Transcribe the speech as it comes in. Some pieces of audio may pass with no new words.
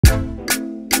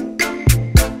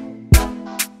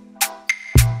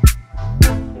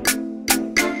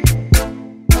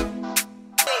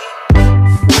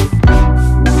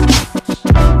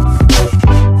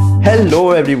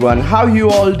Hello everyone, how you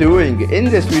all doing? In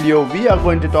this video we are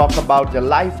going to talk about the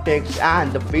live text and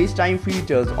the FaceTime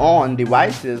features on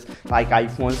devices like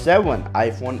iPhone 7,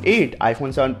 iPhone 8,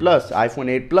 iPhone 7 Plus, iPhone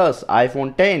 8 Plus,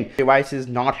 iPhone 10 devices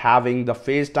not having the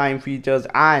FaceTime features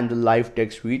and the live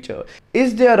text feature.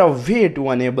 Is there a way to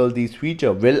enable these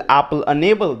features? Will Apple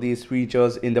enable these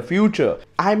features in the future?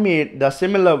 I made the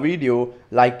similar video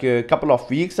like a couple of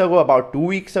weeks ago, about 2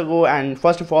 weeks ago, and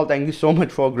first of all, thank you so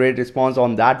much for great response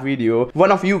on that video.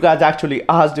 One of you guys actually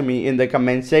asked me in the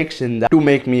comment section to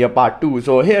make me a part 2,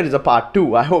 so here is a part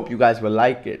 2. I hope you guys will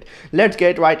like it. Let's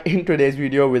get right into today's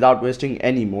video without wasting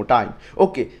any more time.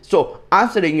 Okay, so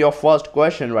answering your first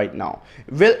question right now,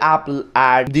 will Apple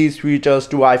add these features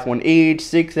to iPhone 8,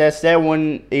 6s,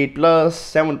 7, 8 Plus,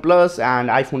 7 Plus and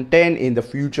iPhone 10 in the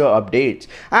future updates?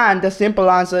 And the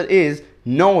simple answer is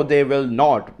no, they will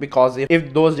not, because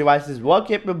if those devices were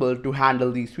capable to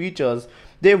handle these features,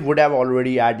 they would have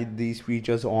already added these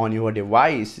features on your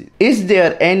device. Is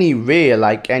there any way,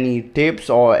 like any tips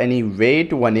or any way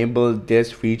to enable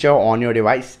this feature on your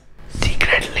device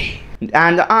secretly?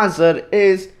 And the answer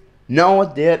is no,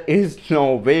 there is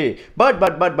no way.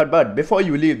 But before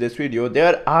you leave this video,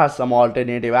 there are some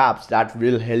alternative apps that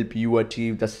will help you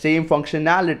achieve the same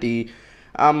functionality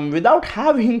without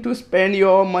having to spend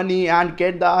your money and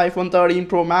get the iPhone 13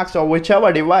 Pro Max or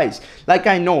whichever device. Like,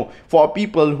 I know for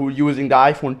people who using the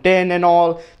iPhone 10 and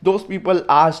all, those people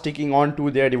are sticking on to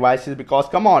their devices because,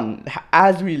 come on,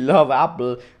 as we love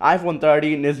Apple, iPhone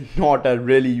 13 is not a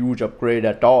really huge upgrade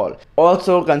at all.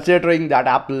 Also, considering that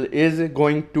Apple is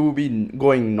going to be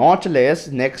going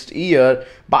notchless next year,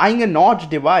 buying a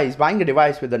device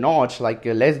with a notch, like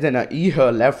less than a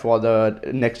year left for the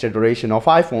next iteration of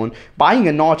iPhone, buying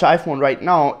a notch iPhone right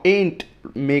now ain't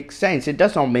make sense. It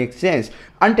does not make sense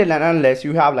until and unless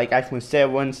you have like iPhone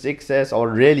 7, 6s or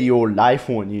really old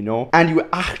iPhone, you know, and you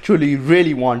actually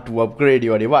really want to upgrade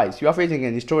your device. You are facing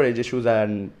any storage issues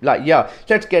and like, yeah,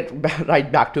 let's get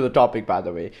right back to the topic, by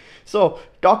the way. So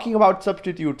talking about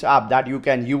substitutes app that you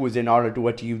can use in order to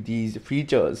achieve these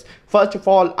features. First of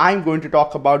all, I'm going to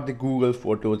talk about the Google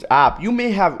Photos app. You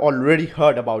may have already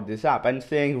heard about this app and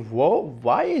saying, whoa,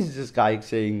 why is this guy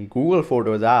saying Google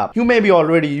Photos app? You may be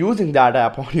already using that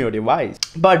app on your device.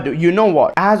 But you know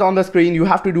what? As on the screen, you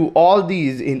have to do all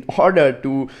these in order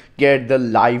to get the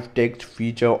live text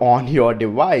feature on your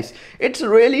device. It's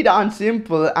really darn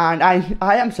simple, and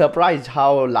I am surprised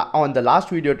how on the last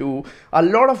video too, a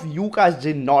lot of you guys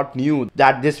did not knew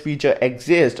that this feature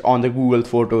exists on the Google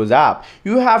Photos app.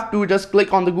 You have to just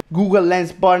click on the Google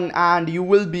Lens button and you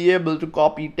will be able to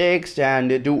copy text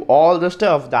and do all the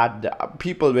stuff that the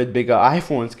people with bigger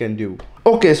iPhones can do.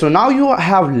 Okay, so now you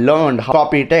have learned how to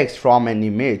copy text from an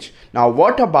image. Now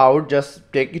what about just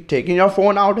taking your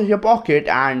phone out of your pocket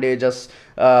and just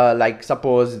like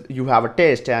suppose you have a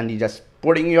text and you just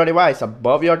putting your device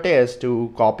above your text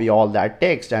to copy all that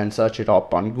text and search it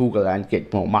up on Google and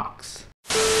get more marks.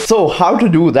 So how to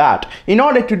do that? In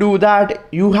order to do that,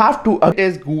 you have to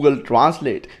access Google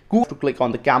Translate. To click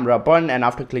on the camera button, and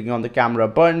after clicking on the camera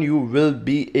button, you will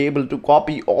be able to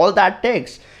copy all that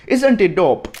text. Isn't it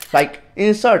dope? Like,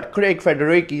 insert Craig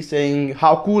Federighi saying,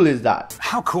 how cool is that?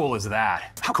 How cool is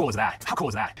that? How cool is that? How cool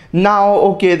is that? Now,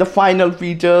 okay, the final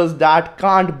features that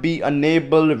can't be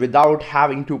enabled without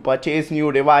having to purchase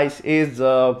new device is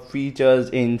features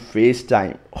in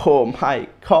FaceTime. Oh my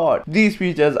god, these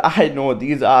features, I know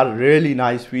these are really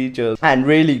nice features and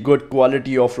really good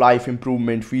quality of life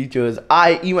improvement features.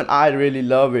 I really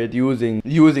love it using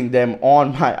them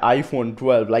on my iPhone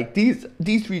 12. Like, these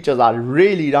features are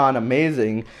really darn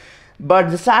amazing. But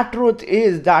the sad truth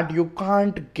is that you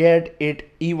can't get it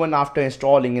even after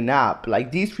installing an app.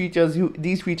 Like, these features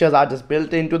are just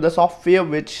built into the software,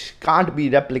 which can't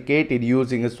be replicated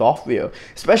using a software,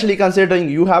 especially considering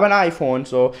you have an iPhone.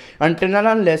 So until and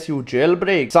unless you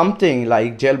jailbreak something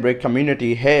like jailbreak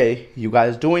community, hey, you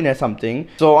guys doing something,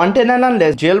 so until and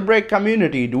unless jailbreak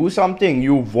community do something,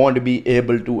 you won't be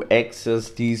able to access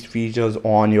these features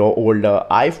on your older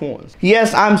iPhones.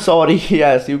 Yes, I'm sorry,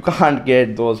 yes, you can't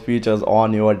get those features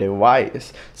on your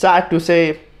device. Sad to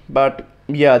say, but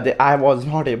yeah, I was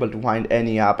not able to find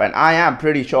any app, and I am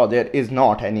pretty sure there is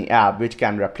not any app which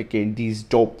can replicate these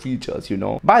dope features, you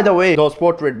know. By the way, those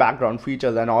portrait background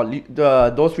features and all,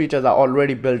 those features are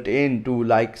already built into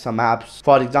like some apps.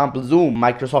 For example, Zoom,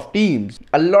 Microsoft Teams.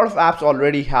 A lot of apps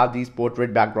already have these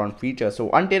portrait background features. So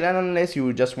until and unless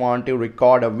you just want to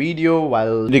record a video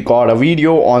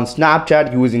on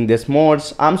Snapchat using this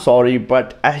modes, I'm sorry,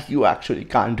 but you actually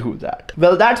can't do that.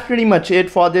 Well, that's pretty much it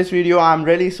for this video. I'm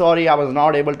really sorry I was not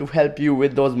not able to help you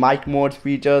with those mic modes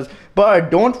features.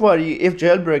 But don't worry, if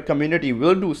jailbreak community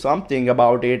will do something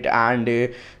about it and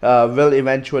will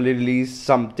eventually release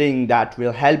something that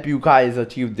will help you guys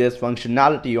achieve this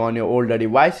functionality on your older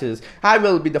devices, I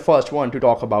will be the first one to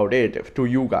talk about it to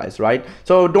you guys, right?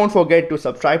 So don't forget to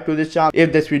subscribe to this channel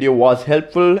if this video was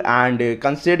helpful, and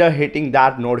consider hitting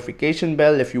that notification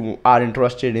bell if you are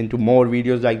interested into more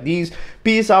videos like these.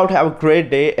 Peace out, have a great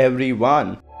day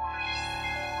everyone.